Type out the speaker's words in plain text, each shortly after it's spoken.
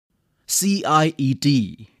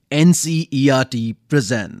CIET NCERT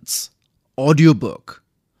presents audiobook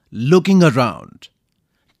Looking Around,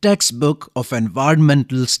 Textbook of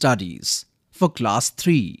Environmental Studies for Class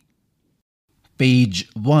 3. Page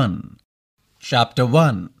 1. Chapter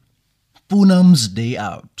 1. Poonam's Day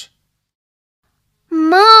Out.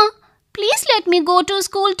 Ma, please let me go to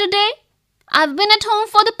school today. I've been at home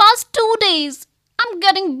for the past 2 days. I'm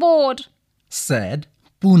getting bored. Said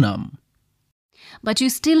Poonam. But you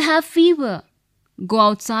still have fever. Go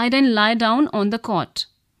outside and lie down on the cot.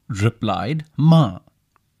 Replied Ma.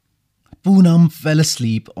 Poonam fell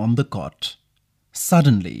asleep on the cot.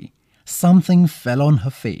 Suddenly, something fell on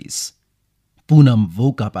her face. Poonam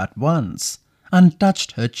woke up at once and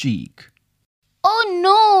touched her cheek. Oh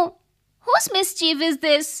no! Whose mischief is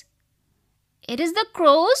this? It is the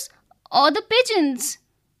crows or the pigeons?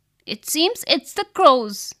 It seems it's the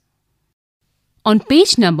crows. On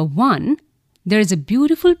page number 1, there is a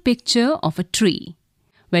beautiful picture of a tree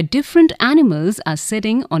where different animals are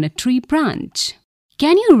sitting on a tree branch.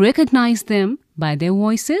 Can you recognize them by their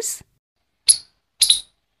voices?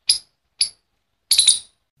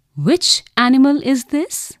 Which animal is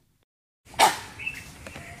this?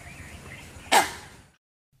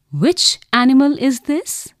 Which animal is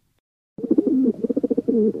this?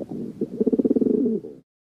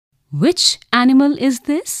 Which animal is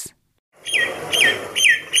this?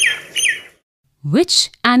 Which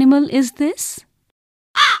animal is this?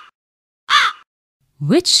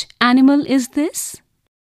 Which animal is this?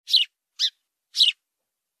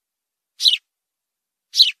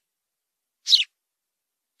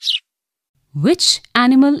 Which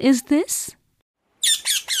animal is this?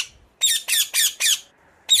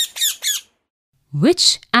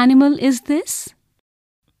 Which animal is this?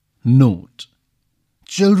 Note: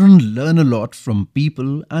 children learn a lot from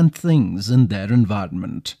people and things in their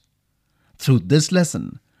environment. Through this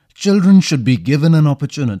lesson, children should be given an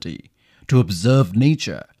opportunity to observe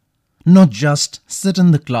nature, not just sit in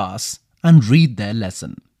the class and read their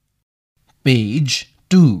lesson. Page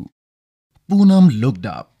 2. Poonam looked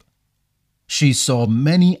up. She saw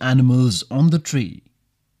many animals on the tree.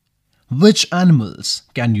 Which animals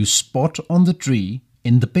can you spot on the tree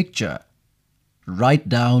in the picture? Write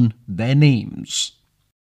down their names.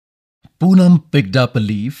 Poonam picked up a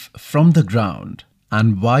leaf from the ground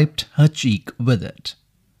and wiped her cheek with it.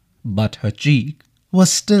 But her cheek was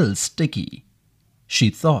still sticky. She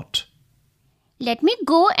thought, Let me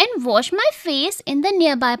go and wash my face in the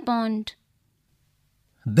nearby pond.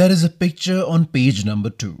 There is a picture on page number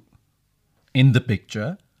 2. In the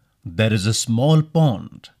picture, there is a small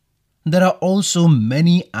pond. There are also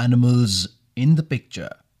many animals in the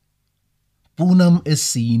picture. Poonam is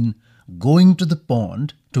seen going to the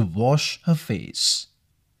pond to wash her face.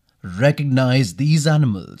 Recognize these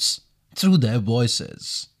animals through their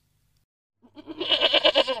voices.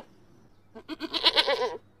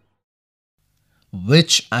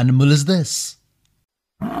 Which animal is this?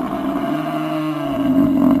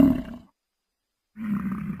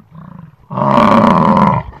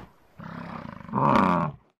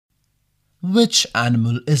 Which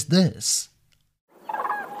animal is this?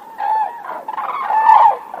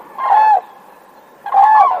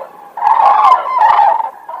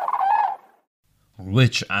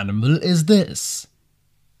 Which animal is this?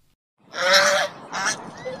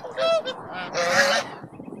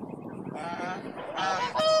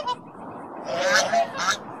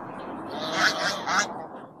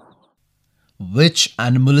 Which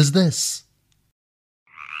animal is this?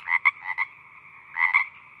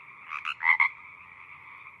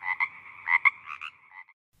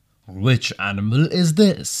 Which animal is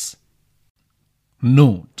this?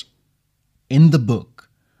 Note: in the book,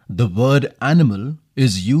 the word animal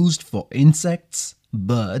is used for insects,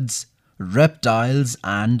 birds, reptiles,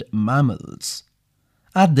 and mammals.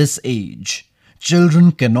 At this age,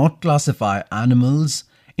 children cannot classify animals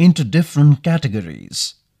into different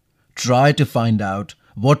categories. Try to find out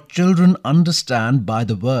what children understand by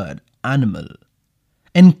the word animal.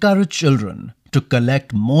 Encourage children to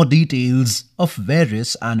collect more details of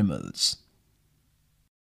various animals.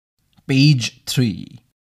 Page 3.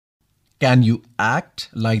 Can you act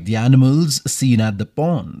like the animals seen at the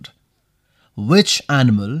pond? Which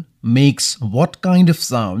animal makes what kind of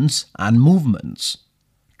sounds and movements?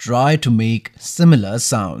 Try to make similar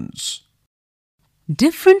sounds.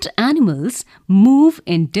 Different animals move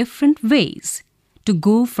in different ways to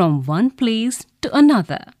go from one place to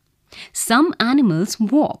another. Some animals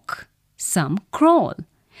walk, some crawl,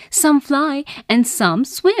 some fly, and some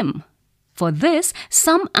swim. For this,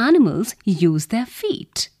 some animals use their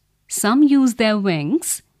feet, some use their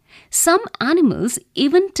wings, Some animals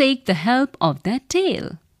even take the help of their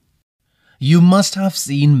tail. You must have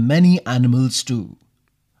seen many animals too.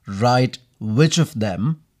 Write which of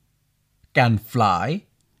them can fly,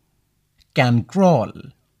 can crawl,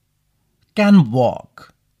 can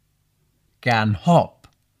walk, can hop,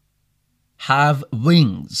 have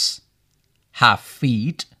wings, have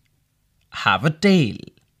feet, have a tail.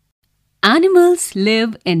 Animals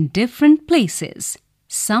live in different places.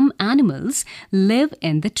 Some animals live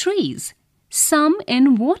in the trees, some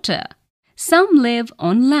in water, some live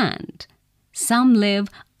on land, some live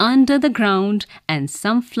under the ground, and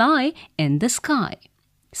some fly in the sky.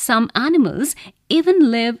 Some animals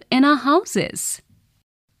even live in our houses.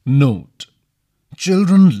 Note: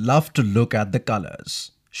 children love to look at the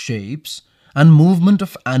colors, shapes, and movement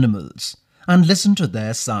of animals and listen to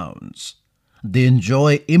their sounds. They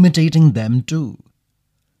enjoy imitating them too.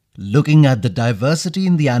 Looking at the diversity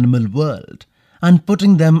in the animal world and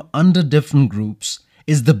putting them under different groups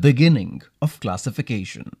is the beginning of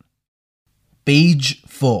classification. Page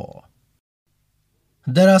 4.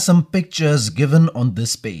 There are some pictures given on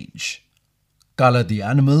this page. Color the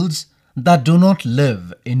animals that do not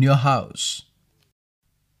live in your house.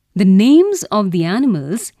 The names of the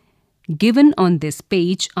animals given on this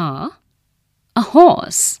page are a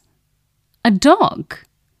horse, a dog,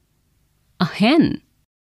 a hen,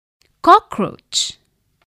 cockroach,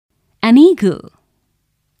 an eagle,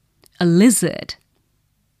 a lizard,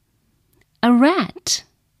 a rat,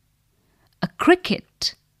 a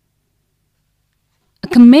cricket, a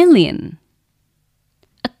chameleon,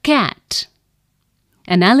 a cat,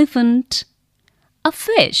 an elephant, a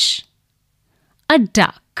fish, a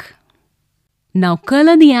duck. Now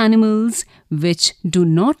color the animals which do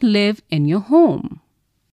not live in your home.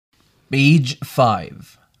 Page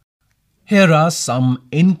 5. Here are some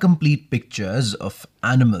incomplete pictures of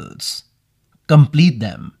animals. Complete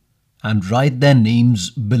them and write their names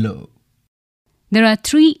below. There are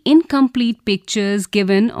 3 incomplete pictures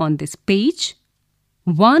given on this page.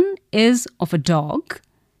 One is of a dog,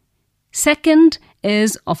 second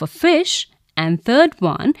is of a fish, and third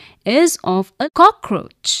one is of a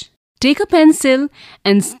cockroach. Take a pencil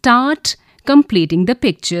and start completing the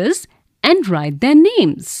pictures and write their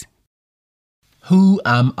names. Who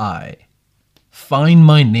am I? Find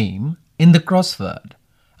my name in the crossword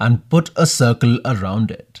and put a circle around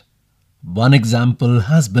it. One example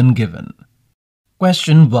has been given.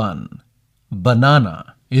 Question 1.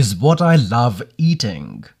 Banana is what I love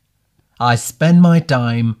eating. I spend my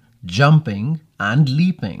time jumping and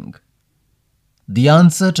leaping. The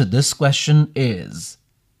answer to this question is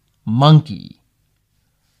monkey.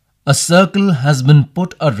 A circle has been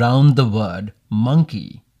put around the word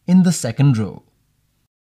monkey in the second row.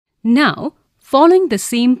 Now, following the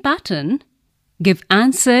same pattern, give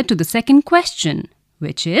answer to the second question,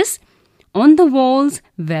 which is, on the walls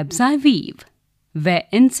webs I weave, where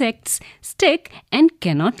insects stick and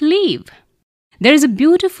cannot leave. There is a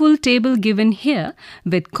beautiful table given here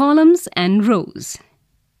with columns and rows.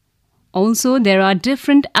 Also, there are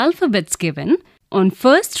different alphabets given. On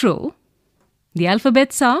first row, the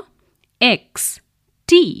alphabets are X,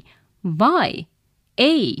 T, Y,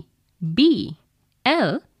 A, B,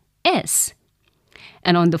 L, S.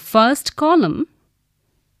 And on the first column,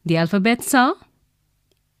 the alphabets are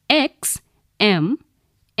X, M,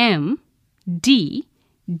 M, D,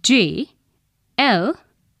 J, L,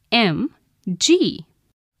 M, G.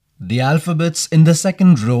 The alphabets in the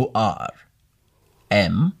second row are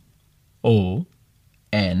M, O,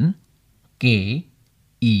 N, K,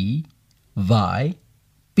 E, Y,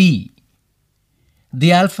 P.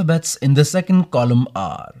 The alphabets in the second column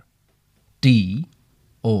are T,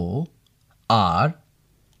 O, R,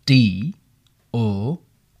 T, O,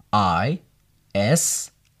 I,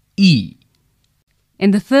 S, E.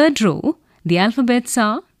 In the third row, the alphabets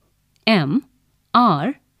are M,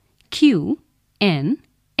 R, Q, N,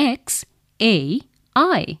 X, A,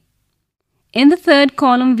 I. In the third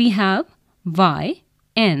column, we have Y,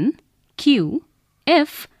 N, Q,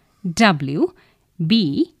 F, W,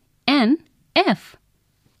 B, and F.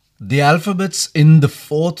 The alphabets in the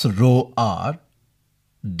fourth row are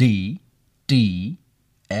D, T,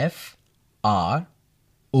 F, R,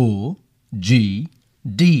 O, G,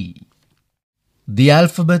 D. The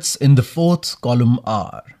alphabets in the fourth column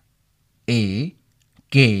are A,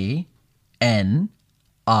 K, N,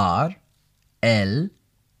 R, L,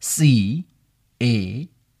 C, A,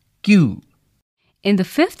 Q. In the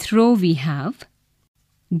fifth row, we have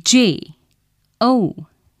J, O,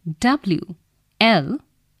 W, L,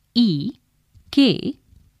 E, K,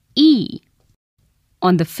 E.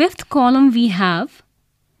 On the fifth column, we have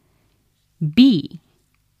B,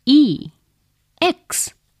 E,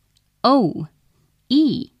 X, O,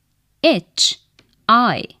 E, H,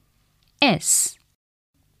 I, S.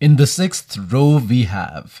 In the sixth row we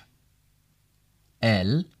have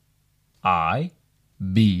L, I,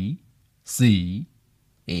 B, C,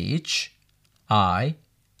 H, I,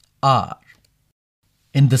 R.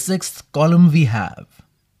 In the sixth column we have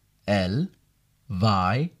L,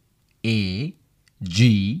 Y, A,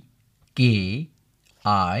 G, K,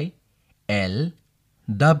 I, L,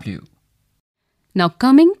 W. Now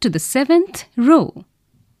coming to the seventh row.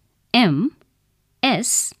 M,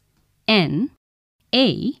 S, N,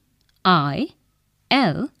 A, I,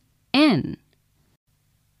 L, N.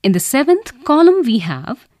 In the seventh column we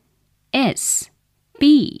have S,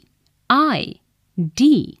 P, I,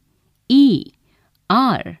 D, E,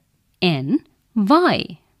 R, N,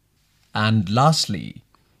 Y. And lastly,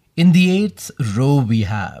 in the eighth row we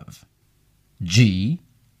have G,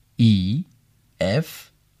 E,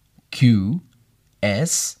 F, Q,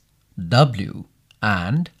 S, W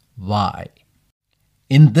and Y.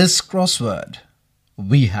 In this crossword,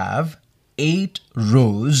 we have 8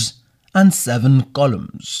 rows and 7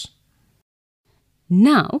 columns.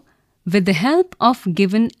 Now, with the help of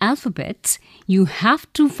given alphabets, you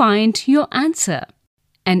have to find your answer.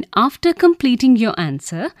 And after completing your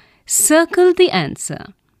answer, circle the answer.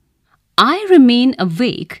 I remain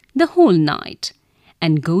awake the whole night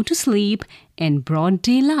and go to sleep in broad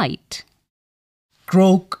daylight.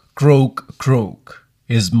 Croak, croak, croak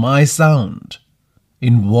is my sound.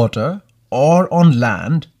 In water or on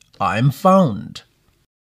land I am found.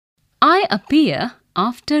 I appear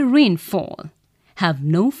after rainfall, have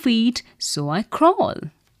no feet so I crawl.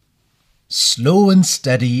 Slow and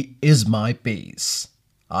steady is my pace.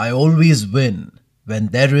 I always win when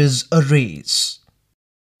there is a race.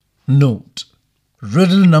 Note: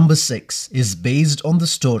 riddle number 6 is based on the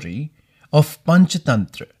story of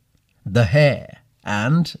Panchatantra, the hare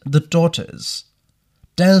and the tortoise.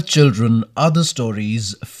 Tell children other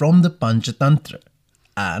stories from the Panchatantra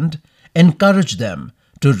and encourage them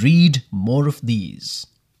to read more of these.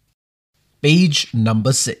 Page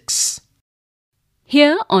number 6.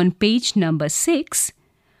 Here on page number 6,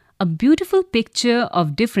 a beautiful picture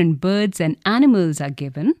of different birds and animals are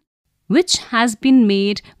given, which has been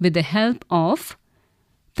made with the help of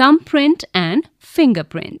thumbprint and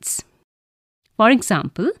fingerprints. For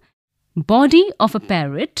example, body of a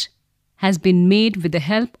parrot has been made with the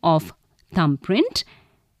help of thumbprint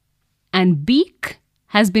and beak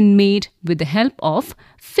has been made with the help of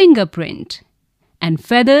fingerprint. And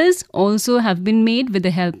feathers also have been made with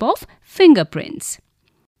the help of fingerprints.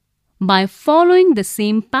 By following the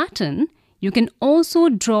same pattern, you can also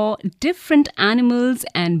draw different animals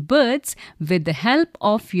and birds with the help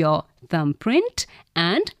of your thumbprint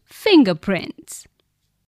and fingerprints.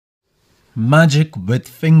 Magic with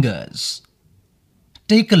fingers.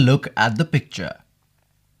 Take a look at the picture.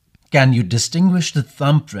 Can you distinguish the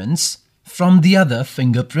thumbprints from the other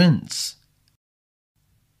fingerprints?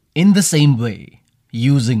 In the same way,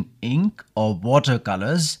 using ink or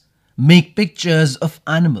watercolors, make pictures of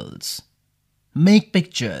animals. Make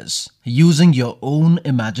pictures using your own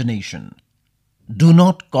imagination. Do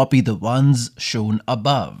not copy the ones shown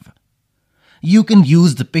above. You can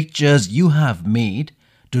use the pictures you have made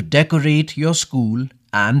to decorate your school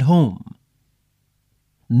and home.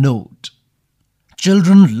 Note: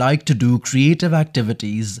 children like to do creative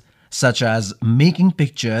activities such as making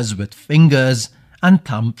pictures with fingers and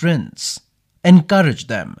thumbprints. Encourage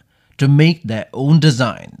them to make their own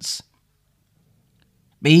designs.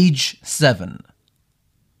 Page 7.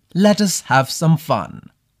 Let us have some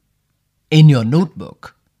fun. In your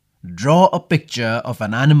notebook, draw a picture of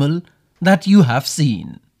an animal that you have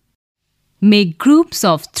seen. Make groups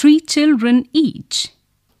of 3 children each.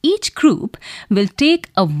 Each group will take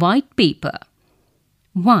a white paper.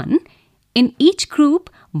 1. In each group,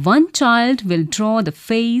 one child will draw the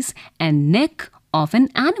face and neck of an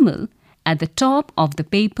animal at the top of the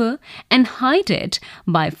paper and hide it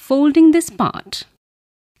by folding this part.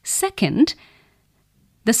 Second,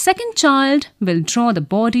 the second child will draw the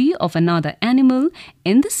body of another animal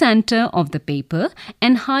in the center of the paper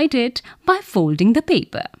and hide it by folding the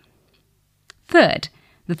paper. Third,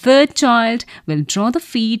 the third child will draw the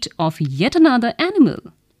feet of yet another animal.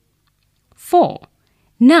 4.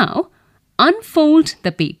 Now, unfold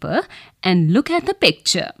the paper and look at the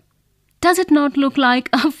picture. Does it not look like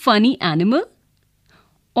a funny animal?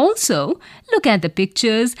 Also, look at the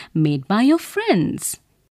pictures made by your friends.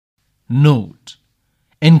 Note: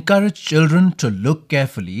 encourage children to look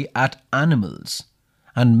carefully at animals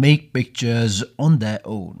and make pictures on their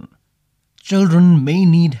own. Children may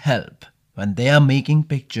need help when they are making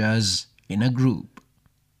pictures in a group.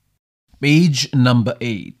 Page number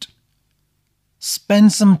 8.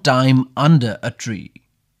 Spend some time under a tree.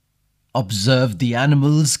 Observe the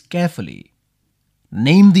animals carefully.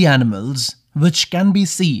 Name the animals which can be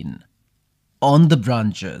seen on the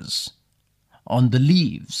branches, on the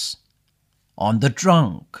leaves, on the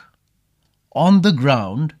trunk, on the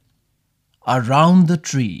ground, around the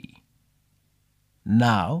tree.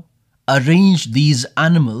 Now, arrange these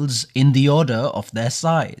animals in the order of their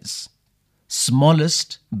size,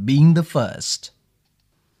 smallest being the first.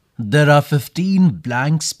 There are 15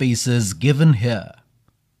 blank spaces given here.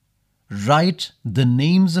 Write the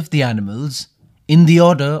names of the animals in the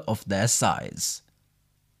order of their size,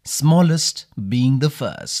 smallest being the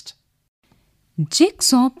first.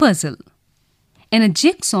 Jigsaw puzzle. In a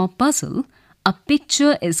jigsaw puzzle, a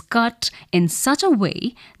picture is cut in such a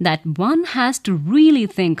way that one has to really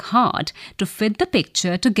think hard to fit the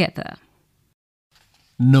picture together.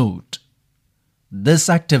 Note: this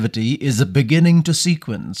activity is a beginning to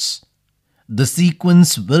sequence. The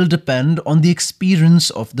sequence will depend on the experience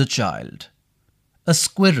of the child. A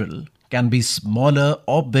squirrel can be smaller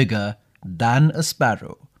or bigger than a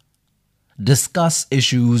sparrow. Discuss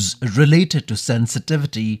issues related to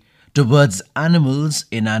sensitivity towards animals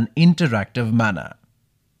in an interactive manner.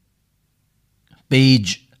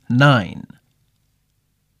 Page 9.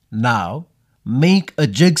 Now, make a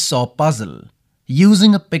jigsaw puzzle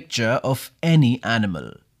using a picture of any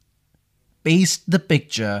animal. Paste the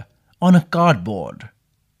picture on a cardboard.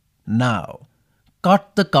 Now,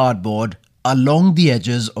 cut the cardboard along the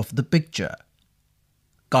edges of the picture.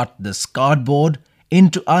 Cut this cardboard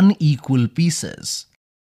into unequal pieces.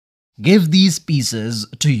 Give these pieces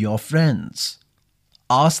to your friends.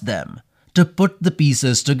 Ask them to put the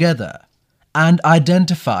pieces together and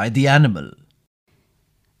identify the animal.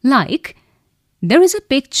 Like, there is a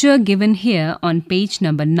picture given here on page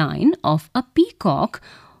number 9 of a peacock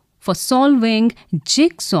for solving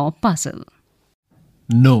jigsaw puzzle.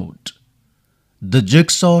 Note: the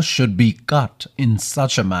jigsaw should be cut in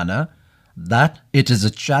such a manner that it is a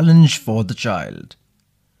challenge for the child.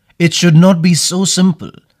 It should not be so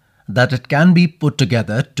simple that it can be put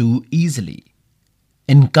together too easily.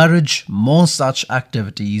 Encourage more such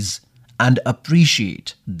activities and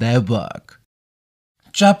appreciate their work.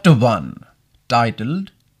 Chapter 1,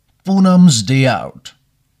 titled Poonam's Day Out,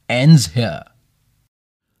 ends here.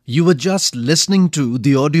 You were just listening to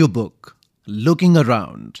the audiobook Looking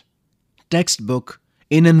Around, textbook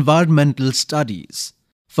in Environmental Studies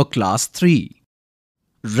for Class 3,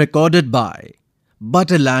 recorded by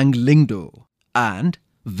Batalang Lingdo and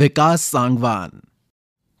Vikas Sangwan.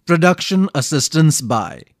 Production assistance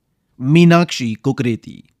by Meenakshi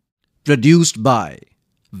Kukreti. Produced by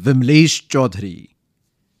Vimlesh Chaudhary.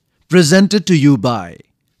 Presented to you by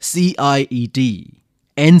CIET,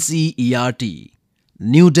 NCERT,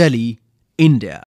 New Delhi, India.